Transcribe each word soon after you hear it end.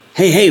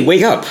Hey,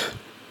 wake up!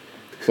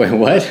 Wait,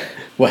 what?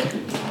 What?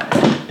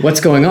 What's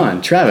going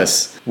on?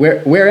 Travis,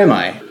 where am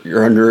I?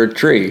 You're under a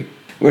tree.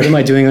 What am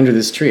I doing under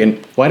this tree?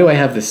 And why do I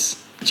have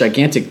this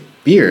gigantic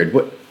beard?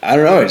 What? I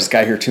don't know, I just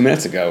got here 2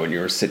 minutes ago and you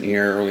were sitting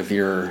here with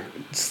your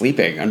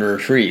sleeping under a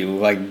tree. You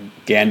look like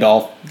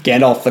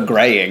Gandalf the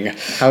Greying.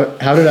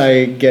 How did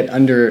I get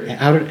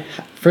under...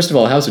 First of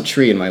all, how's a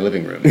tree in my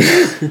living room?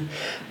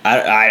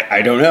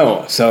 I don't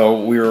know.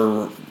 So we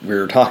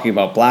were talking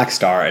about Black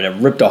Star and it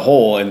ripped a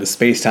hole in the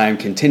space-time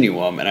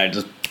continuum and I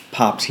just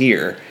popped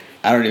here.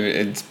 I don't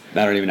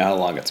even know how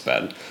long it's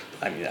been.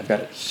 I mean, I've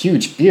got a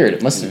huge beard.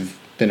 It must have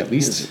been at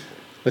least...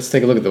 Let's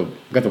take a look at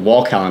I've got the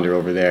wall calendar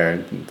over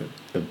there.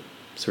 The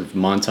sort of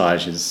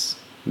montage has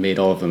made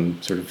all of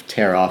them sort of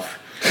tear off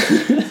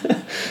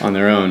on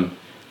their own.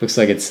 Looks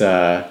like it's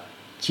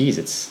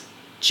it's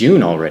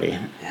June already.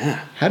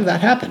 Yeah. How did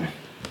that happen?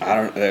 I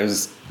don't know.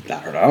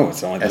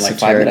 It's only been like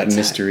 5 minutes.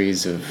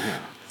 Mysteries of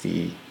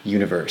the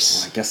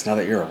universe. Well, I guess now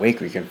that you're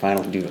awake, we can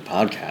finally do the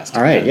podcast.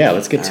 All right, yeah,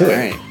 let's get to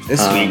it.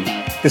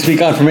 This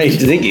week on From A to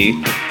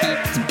Ziggy,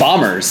 it's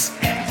bombers.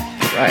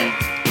 Right.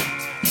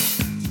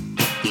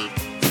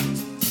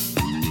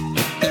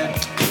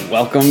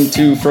 Welcome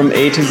to From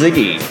A to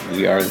Ziggy.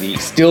 We are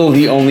still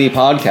the only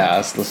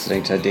podcast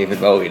listening to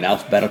David Bowie in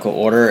alphabetical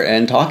order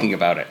and talking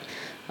about it.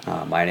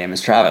 My name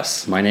is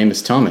Travis. My name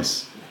is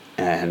Thomas.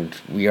 And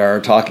we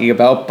are talking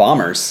about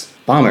Bombers.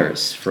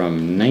 Bombers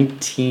from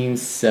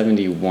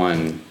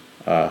 1971.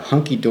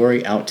 Hunky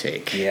Dory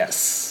outtake.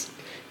 Yes.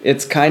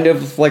 It's kind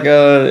of like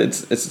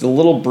it's a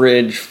little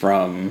bridge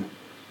from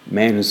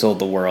Man Who Sold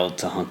the World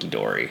to Hunky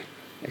Dory.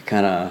 It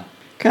kind of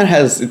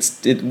has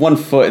it's 1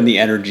 foot in the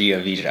energy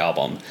of each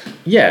album.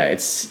 Yeah,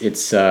 it's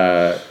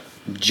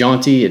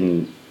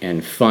jaunty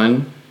and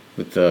fun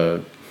with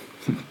the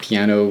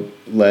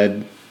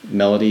piano-led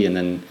melody, and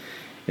then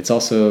it's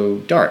also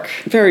dark.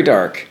 Very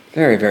dark.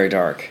 Very, very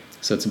dark.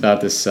 So it's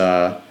about this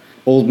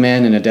old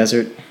man in a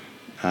desert.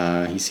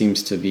 He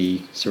seems to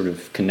be sort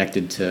of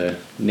connected to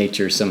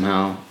nature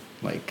somehow,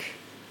 like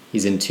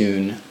he's in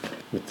tune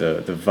with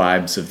the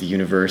vibes of the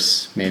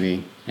universe,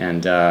 maybe.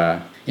 And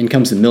in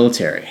comes the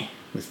military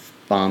with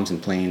bombs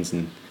and planes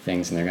and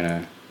things, and they're going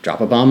to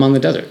drop a bomb on the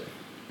desert.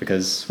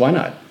 Because why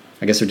not?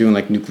 I guess they're doing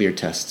like nuclear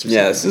tests or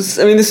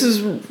something. This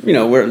is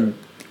we're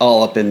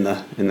all up in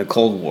the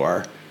Cold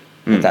War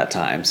at that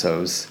time,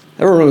 so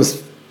everyone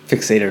was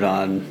fixated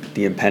on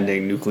the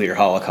impending nuclear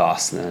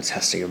holocaust and the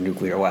testing of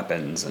nuclear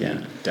weapons.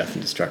 And death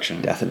and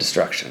destruction.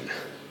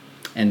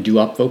 And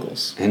doo-wop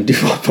vocals.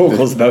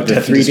 About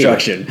death and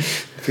destruction.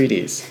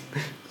 3Ds.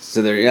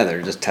 So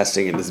they're just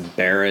testing in this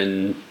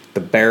barren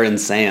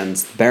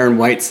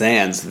white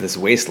sands, this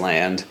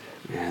wasteland,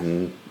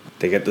 and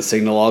they get the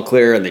signal all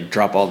clear and they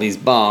drop all these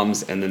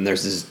bombs, and then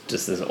there's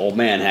this old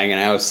man hanging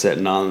out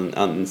sitting on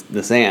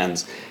the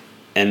sands.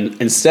 And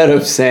instead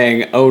of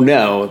saying, "Oh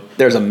no,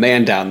 there's a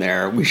man down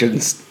there. We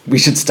should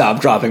stop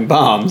dropping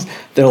bombs,"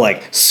 they're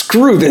like,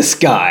 "Screw this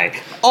guy!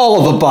 All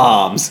of the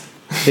bombs."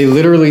 They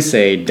literally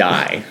say,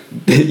 "Die."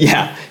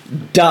 Yeah,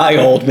 die,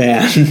 old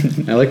man.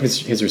 I like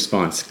his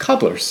response.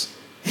 Cobblers.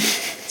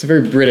 It's a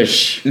very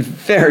British.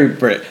 Very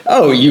British.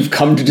 Oh, you've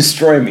come to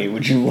destroy me.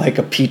 Would you like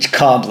a peach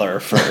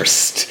cobbler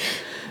first?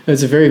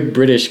 It's a very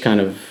British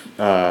kind of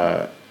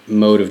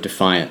mode of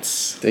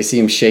defiance. They see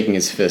him shaking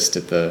his fist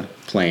at the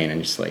plane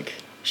and just like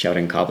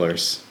shouting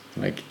cobblers.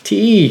 Like,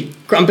 tea,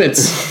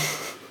 crumpets.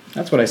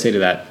 That's what I say to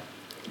that.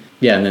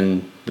 Yeah, and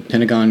then the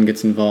Pentagon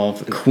gets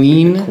involved. The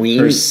Queen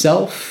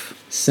herself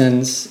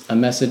sends a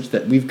message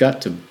that we've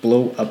got to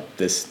blow up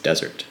this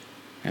desert.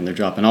 And they're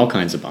dropping all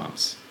kinds of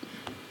bombs.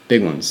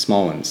 Big ones,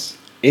 small ones.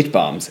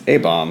 H-bombs,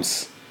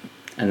 A-bombs.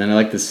 And then I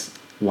like this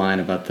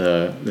line about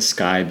the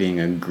sky being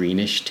a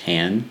greenish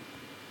tan,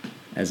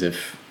 as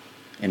if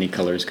any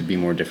colors could be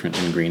more different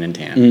than green and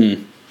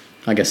tan.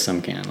 I guess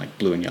some can, like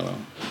blue and yellow,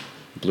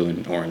 blue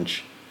and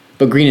orange.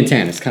 But green and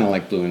tan, it's kind of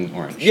like blue and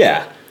orange.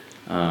 Yeah.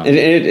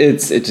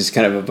 It just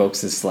kind of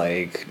evokes this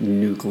like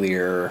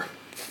nuclear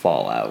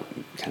fallout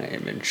kind of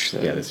image.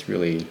 This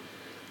really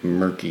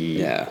murky.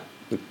 Yeah,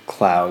 the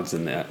clouds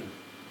and the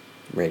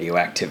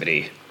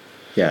radioactivity.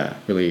 Yeah,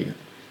 really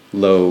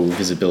low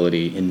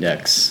visibility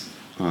index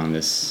on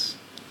this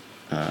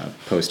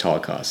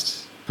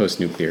post-Holocaust,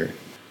 post-nuclear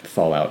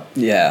fallout.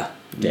 Yeah.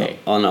 Day.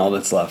 On all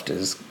that's left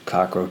is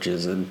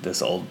cockroaches and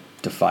this old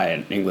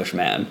defiant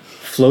Englishman.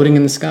 Floating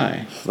in the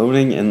sky.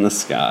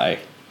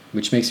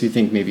 Which makes me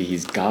think maybe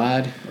he's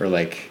God or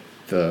like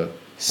the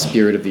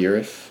spirit of the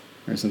earth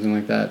or something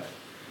like that.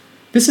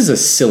 This is a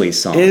silly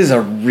song. It is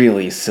a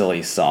really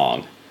silly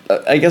song.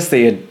 I guess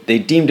they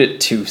deemed it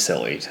too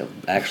silly to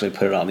actually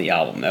put it on the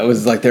album. That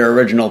was like their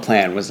original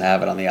plan was to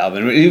have it on the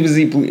album. It was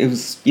even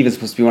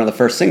supposed to be one of the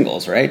first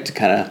singles, right? To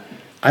kind of...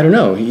 I don't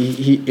know.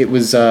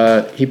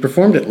 He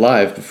performed it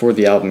live before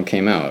the album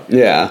came out.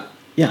 Yeah.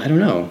 Yeah, I don't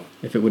know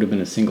if it would have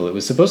been a single. It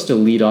was supposed to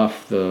lead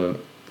off the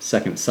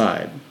second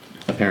side,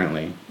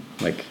 apparently.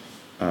 Like,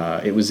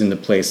 it was in the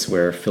place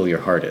where Fill Your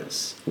Heart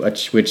Is,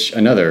 which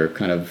another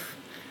kind of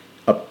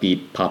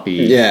upbeat, poppy...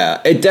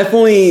 Yeah, it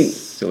definitely...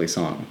 silly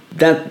song.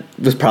 That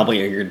was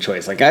probably a good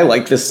choice. Like, I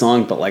like this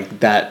song, but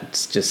like that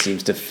just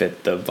seems to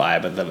fit the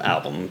vibe of the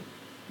album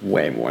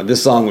way more.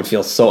 This song would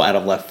feel so out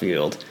of left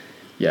field.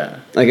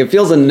 Yeah. Like, it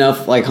feels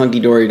enough like Hunky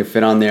Dory to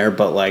fit on there,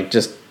 but like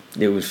just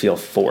it would feel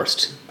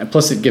forced. And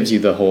plus it gives you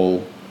the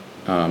whole,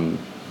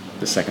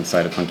 the second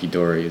side of Hunky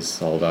Dory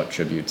is all about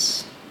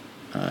tributes,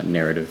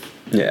 narrative.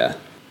 Yeah.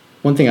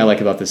 One thing I like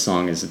about this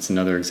song is it's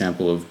another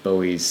example of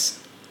Bowie's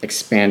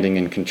expanding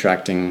and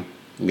contracting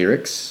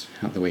lyrics,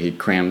 the way he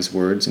crams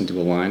words into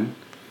a line.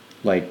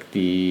 Like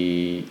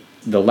the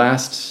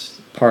last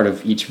part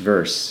of each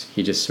verse,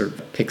 he just sort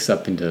of picks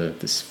up into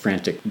this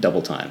frantic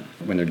double time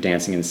when they're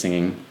dancing and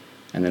singing.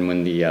 And then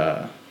when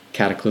the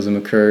cataclysm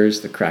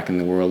occurs, the crack in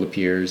the world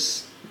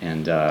appears,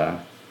 and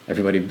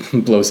everybody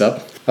blows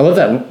up. I love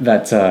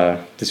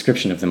that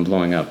description of them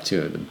blowing up,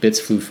 too. The bits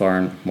flew far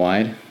and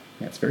wide.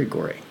 Yeah, it's very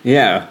gory.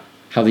 Yeah.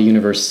 How the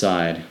universe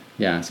sighed.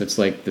 Yeah, so it's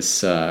like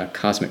this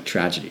cosmic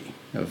tragedy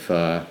of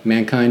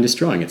mankind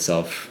destroying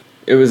itself.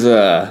 It was,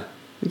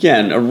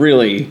 again, a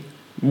really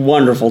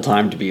wonderful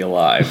time to be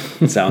alive,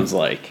 it sounds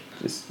like.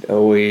 Just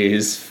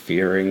always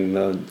fearing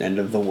the end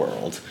of the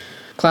world.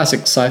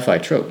 Classic sci-fi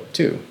trope,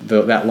 too.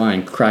 That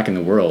line, crack in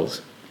the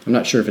world. I'm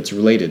not sure if it's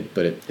related,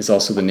 but it is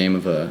also the name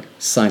of a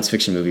science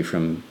fiction movie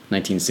from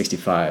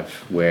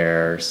 1965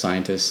 where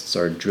scientists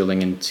are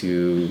drilling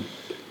into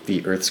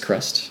the Earth's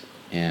crust,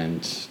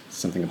 and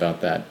something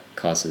about that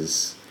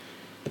causes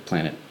the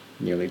planet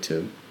nearly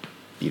to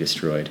be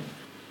destroyed.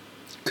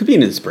 Could be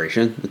an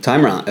inspiration. The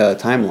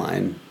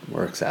timeline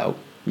works out.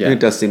 Yeah. And it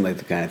does seem like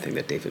the kind of thing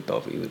that David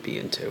Bowie would be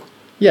into.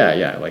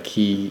 Yeah. Like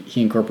he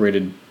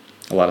incorporated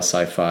a lot of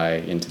sci-fi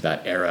into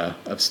that era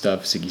of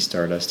stuff. Ziggy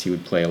Stardust. He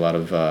would play a lot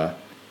of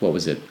what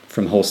was it?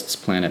 From Holst's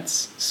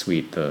Planets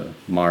suite, the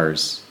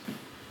Mars,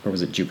 or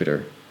was it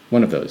Jupiter?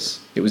 One of those.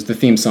 It was the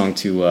theme song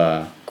to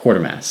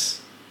Quatermass,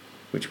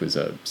 which was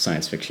a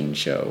science fiction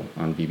show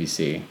on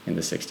BBC in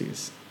the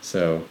 60s.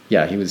 So,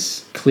 yeah, he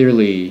was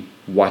clearly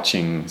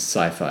watching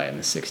sci-fi in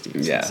the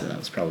 60s. Yeah. So that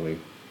was probably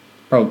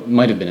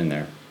might have been in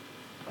there.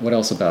 What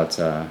else about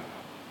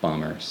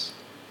Bombers?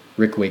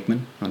 Rick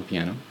Wakeman on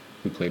piano,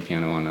 who played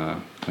piano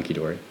on Hunky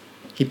Dory.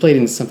 He played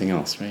in something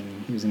else, right?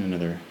 He was in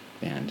another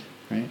band,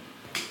 right?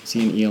 Is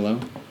he in ELO?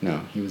 No,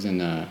 he was in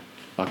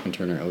Bachman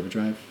Turner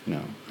Overdrive?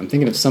 No. I'm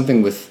thinking of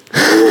something with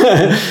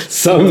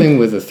something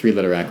with a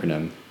three-letter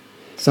acronym.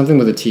 Something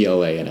with a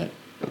TLA in it.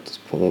 I'll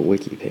just pull the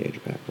wiki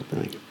page back up.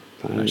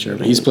 I'm not sure,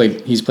 but he's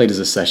played as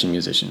a session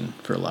musician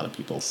for a lot of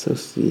people.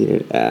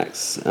 Associated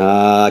acts.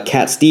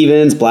 Cat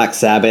Stevens, Black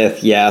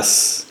Sabbath,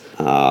 yes.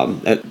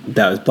 That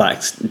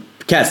was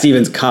Cat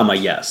Stevens,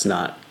 yes,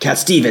 not Cat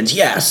Stevens,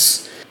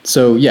 yes.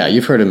 So yeah,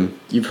 you've heard him.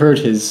 You've heard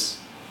his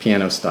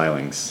piano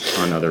stylings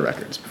on other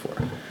records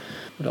before.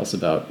 What else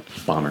about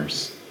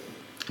Bombers?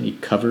 Any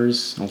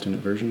covers, alternate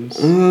versions?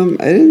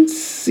 I didn't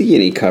see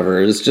any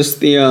covers. Just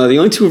the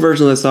only two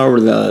versions I saw were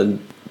the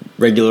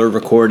regular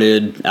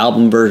recorded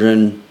album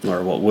version,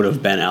 or what would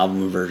have been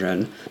album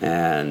version,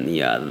 and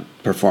the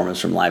performance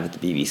from Live at the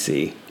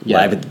BBC. Yeah.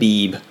 Live at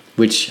the Beeb.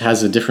 Which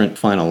has a different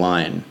final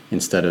line.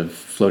 Instead of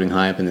floating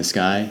high up in the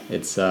sky,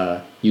 it's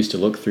used to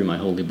look through my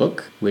holy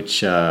book,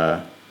 which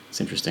is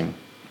interesting.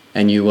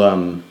 And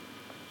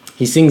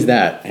he sings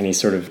that, and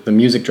the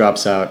music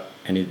drops out,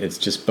 and it's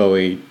just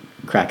Bowie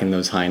cracking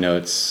those high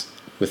notes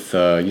with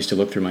used to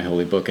look through my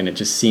holy book, and it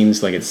just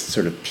seems like it's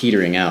sort of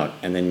petering out,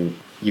 and then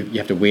you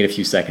have to wait a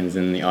few seconds,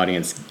 and the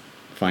audience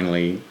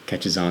finally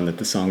catches on that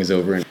the song is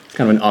over, and it's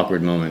kind of an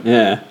awkward moment.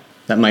 Yeah.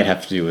 That might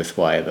have to do with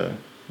why the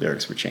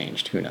lyrics were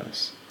changed. Who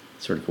knows?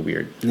 Sort of a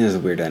weird... It is a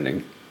weird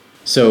ending.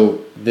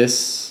 So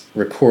this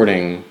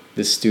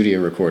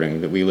studio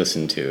recording that we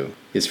listened to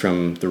is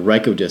from the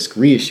Rykodisc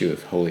reissue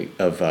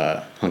of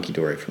Hunky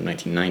Dory from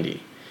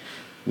 1990,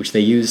 which they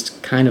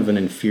used kind of an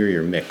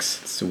inferior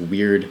mix. It's a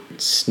weird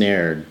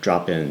snare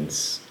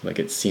drop-ins. Like,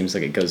 it seems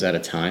like it goes out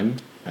of time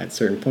at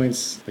certain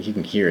points. Like, you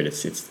can hear it.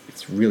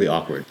 It's really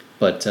awkward.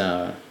 But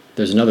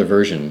there's another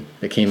version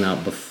that came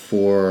out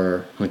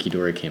before Hunky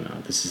Dory came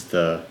out.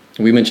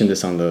 We mentioned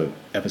this on the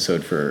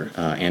episode for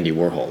Andy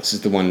Warhol. This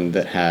is the one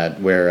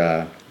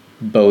where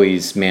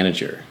Bowie's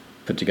manager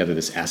put together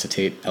this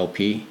acetate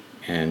LP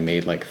and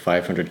made like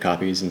 500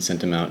 copies and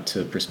sent them out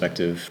to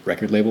prospective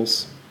record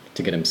labels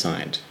to get him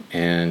signed.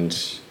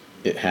 And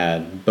it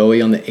had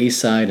Bowie on the A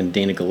side and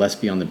Dana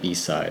Gillespie on the B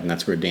side, and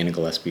that's where Dana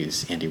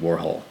Gillespie's Andy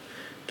Warhol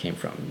came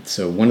from.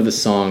 So one of the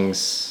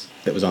songs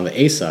that was on the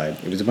A side,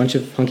 it was a bunch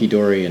of Hunky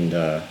Dory and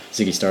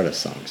Ziggy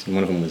Stardust songs, and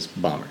one of them was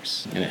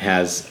Bombers. And it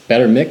has a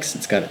better mix.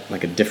 It's got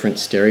like a different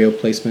stereo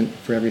placement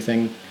for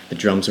everything. The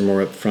drums are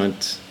more up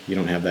front. You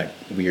don't have that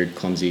weird,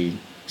 clumsy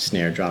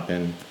snare drop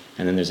in.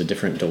 And then there's a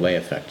different delay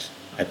effect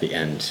at the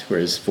end, where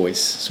his voice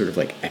sort of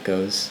like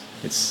echoes.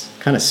 It's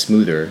kind of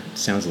smoother. It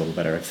sounds a little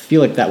better. I feel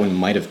like that one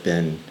might have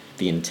been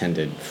the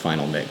intended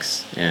final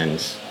mix, and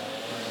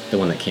the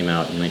one that came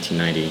out in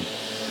 1990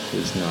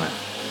 was not.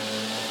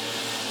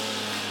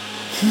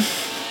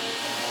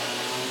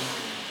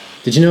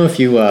 Did you know if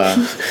you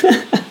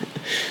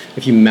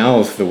if you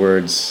mouth the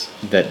words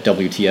that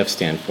WTF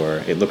stand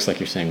for, it looks like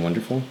you're saying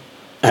wonderful.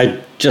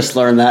 I just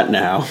learned that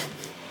now.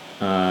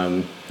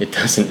 It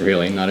doesn't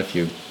really, not if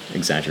you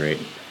exaggerate.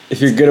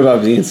 If you're good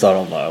about being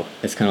subtle, though.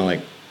 It's kind of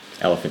like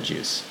elephant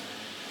juice.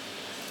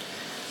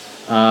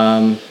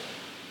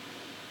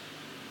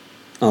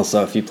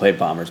 Also, if you play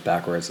Bombers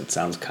backwards, it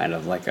sounds kind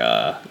of like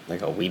a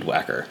weed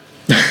whacker.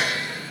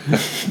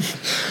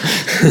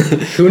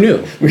 Who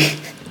knew?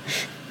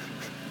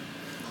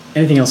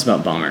 Anything else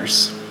about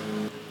Bombers?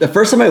 The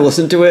first time I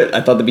listened to it,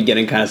 I thought the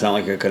beginning kind of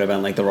sounded like it could have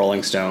been like the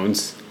Rolling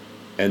Stones.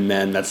 And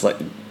then that's like,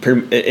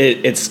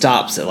 it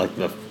stops at like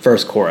the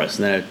first chorus,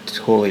 and then it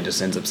totally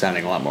just ends up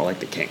sounding a lot more like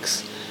the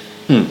Kinks.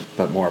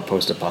 But more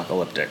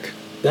post-apocalyptic.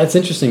 That's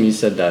interesting you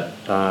said that.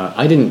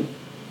 I didn't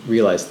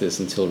realize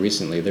this until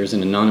recently. There's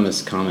an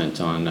anonymous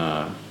comment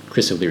on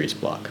Chris O'Leary's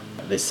blog.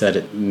 They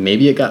said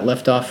maybe it got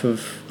left off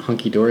of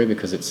Hunky Dory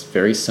because it's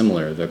very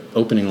similar. The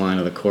opening line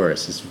of the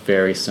chorus is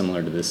very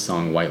similar to this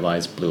song White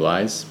Lies, Blue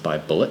Eyes by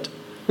Bullet.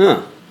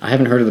 Huh. I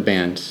haven't heard of the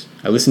band.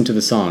 I listened to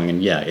the song,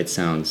 and yeah, it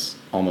sounds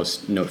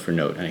almost note for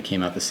note, and it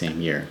came out the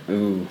same year.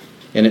 Ooh.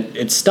 And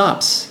it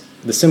stops.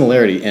 The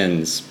similarity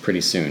ends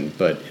pretty soon,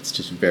 but it's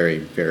just very,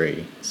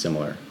 very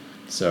similar.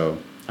 So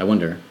I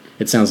wonder.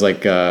 It sounds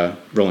like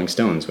Rolling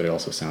Stones, but it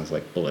also sounds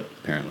like Bullet,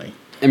 apparently.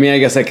 I mean, I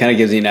guess that kind of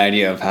gives you an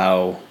idea of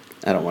how,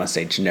 I don't want to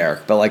say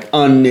generic, but like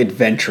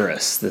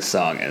unadventurous this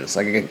song is.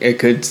 Like it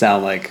could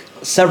sound like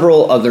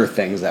several other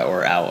things that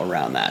were out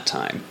around that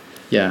time.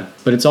 Yeah,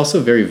 but it's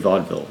also very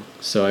vaudeville.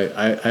 So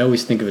I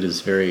always think of it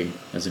as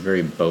a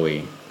very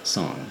Bowie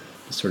song.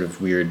 A sort of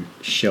weird,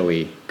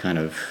 showy kind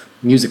of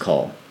music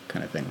hall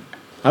kind of thing.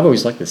 I've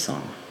always liked this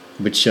song,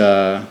 which,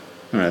 I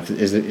don't know,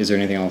 is there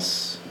anything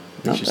else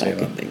Not should that say I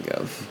can about think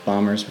of.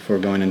 Bombers before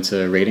going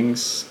into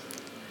ratings?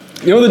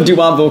 You know what the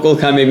doo-wop vocal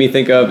kind of made me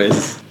think of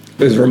is,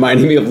 it was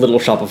reminding me of Little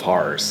Shop of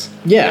Horrors.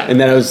 Yeah. And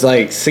then I was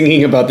like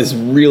singing about this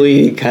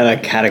really kind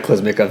of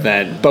cataclysmic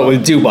event, but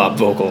with doo-wop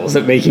vocals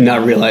that make you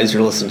not realize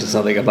you're listening to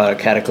something about a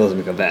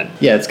cataclysmic event.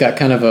 Yeah, it's got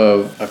kind of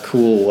a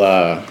cool,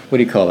 what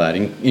do you call that?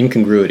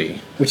 Incongruity,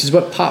 which is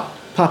what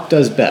pop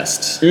does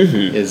best,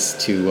 is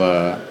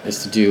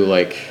to do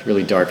like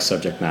really dark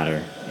subject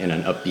matter in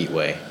an upbeat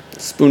way.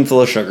 Spoonful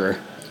of sugar.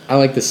 I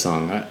like this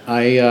song.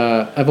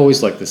 I've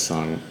always liked this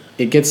song.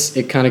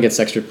 It kind of gets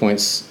extra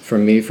points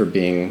from me for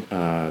being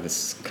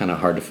this kind of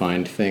hard to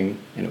find thing,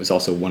 and it was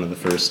also one of the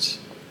first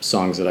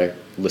songs that I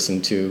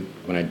listened to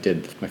when I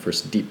did my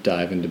first deep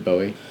dive into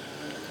Bowie.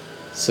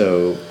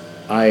 So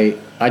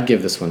I'd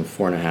give this one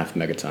 4.5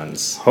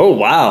 megatons. Oh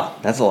wow,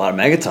 that's a lot of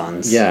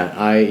megatons. Yeah,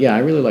 I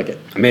really like it.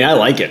 I mean, I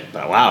like it,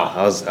 but wow,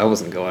 I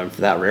wasn't going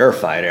for that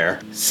rarefied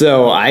air.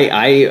 So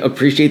I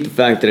appreciate the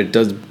fact that it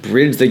does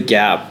bridge the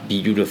gap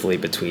beautifully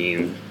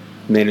between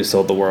Man Who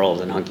Sold the World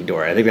and Hunky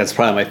Dory. I think that's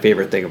probably my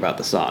favorite thing about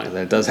the song. Is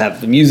that it does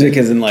have the music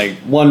is in like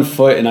one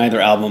foot in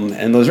either album,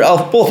 and those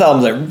are both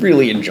albums I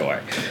really enjoy.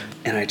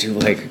 And I do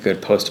like a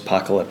good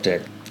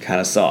post-apocalyptic kind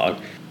of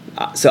song.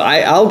 So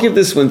I'll give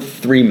this one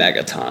 3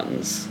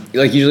 megatons.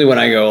 Like usually when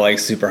I go like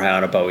super high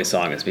on a Bowie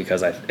song, it's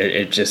because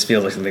it just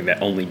feels like something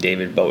that only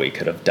David Bowie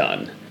could have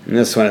done. And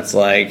this one, it's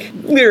like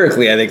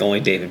lyrically, I think only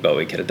David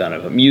Bowie could have done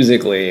it, but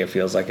musically, it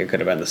feels like it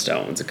could have been the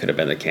Stones, it could have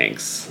been the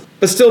Kinks,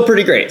 but still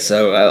pretty great.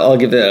 So I'll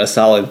give it a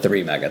solid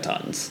 3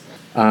 megatons.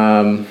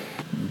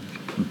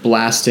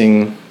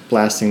 Blasting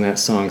that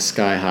song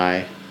sky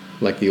high,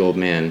 like the old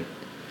man.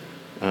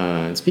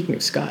 And speaking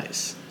of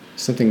skies,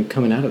 something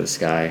coming out of the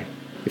sky.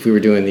 If we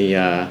were doing the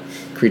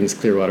Creedence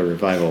Clearwater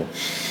Revival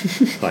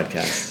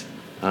podcast.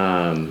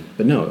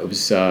 But no, it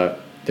was,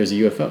 there's a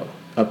UFO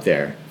up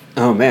there.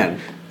 Oh,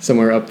 man.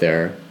 Somewhere up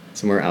there.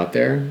 Somewhere out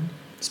there.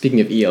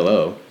 Speaking of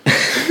ELO.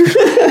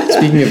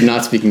 Speaking of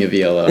not speaking of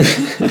ELO.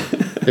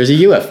 There's a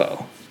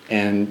UFO.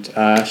 And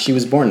she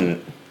was born in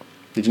it.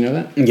 Did you know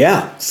that?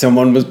 Yeah,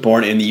 someone was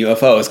born in the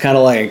UFO. It's kind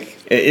of like,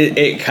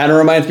 it kind of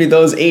reminds me of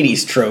those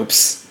 80s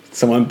tropes.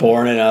 Someone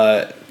born in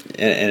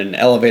an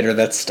elevator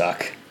that's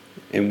stuck.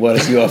 And what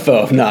is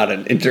UFO if not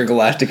an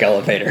intergalactic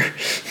elevator?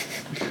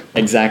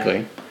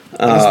 Exactly.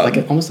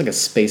 Almost like a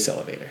space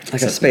elevator.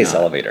 Like a space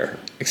elevator.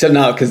 Except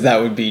not, because that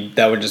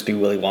would just be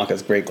Willy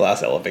Wonka's Great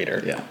Glass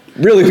Elevator. Yeah.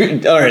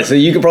 Really? All right, so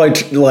you could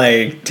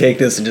probably take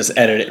this and just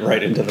edit it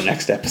right into the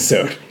next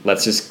episode.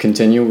 Let's just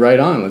continue right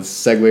on. Let's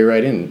segue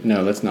right in.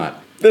 No, let's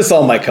not. This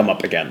all might come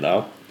up again,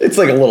 though. It's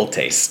like a little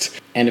taste.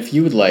 And if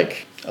you would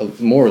like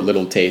more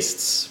little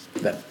tastes,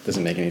 that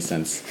doesn't make any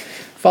sense.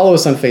 Follow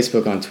us on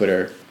Facebook, on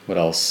Twitter. What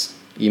else?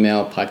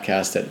 Email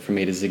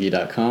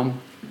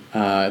podcast@FromAToZiggy.com.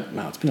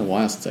 Wow, it's been a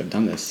while since I've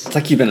done this. It's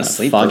like you've been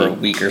asleep for a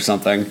week or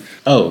something.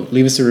 Oh,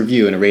 leave us a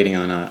review and a rating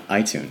on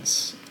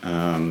iTunes.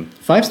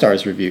 5-star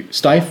reviews.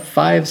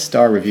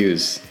 5-star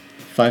reviews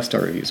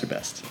are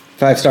best.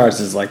 5 stars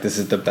is like, this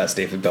is the best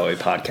David Bowie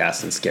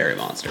podcast and Scary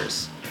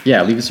Monsters.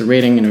 Yeah, leave us a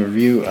rating and a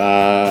review.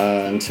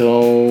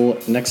 Until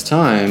next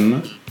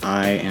time,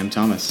 I am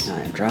Thomas.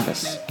 I am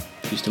Travis.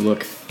 Used to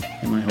look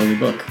in my holy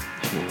book.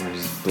 And we're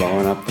just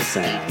blowing up the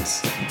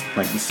sands.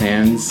 Like the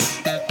sands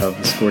of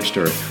the scorched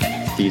earth.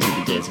 These are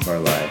the days of our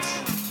lives.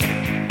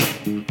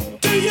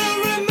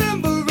 you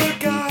remember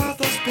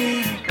Agatha's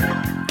being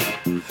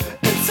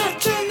in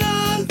such an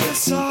early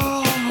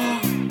song?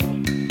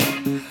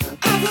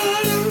 I've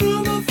heard a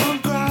rumor from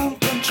ground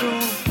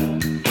control.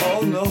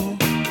 Oh no,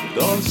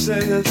 don't say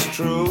it's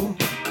true.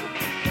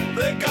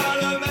 They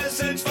got a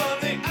message from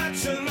the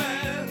action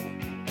man.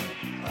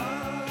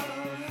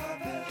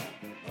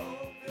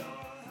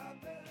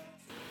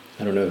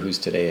 I don't know whose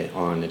Today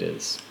On it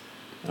is.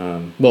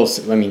 Well,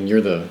 I mean,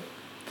 you're the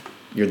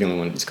only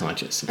one that's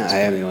conscious. I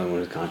am the only one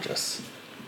who's conscious.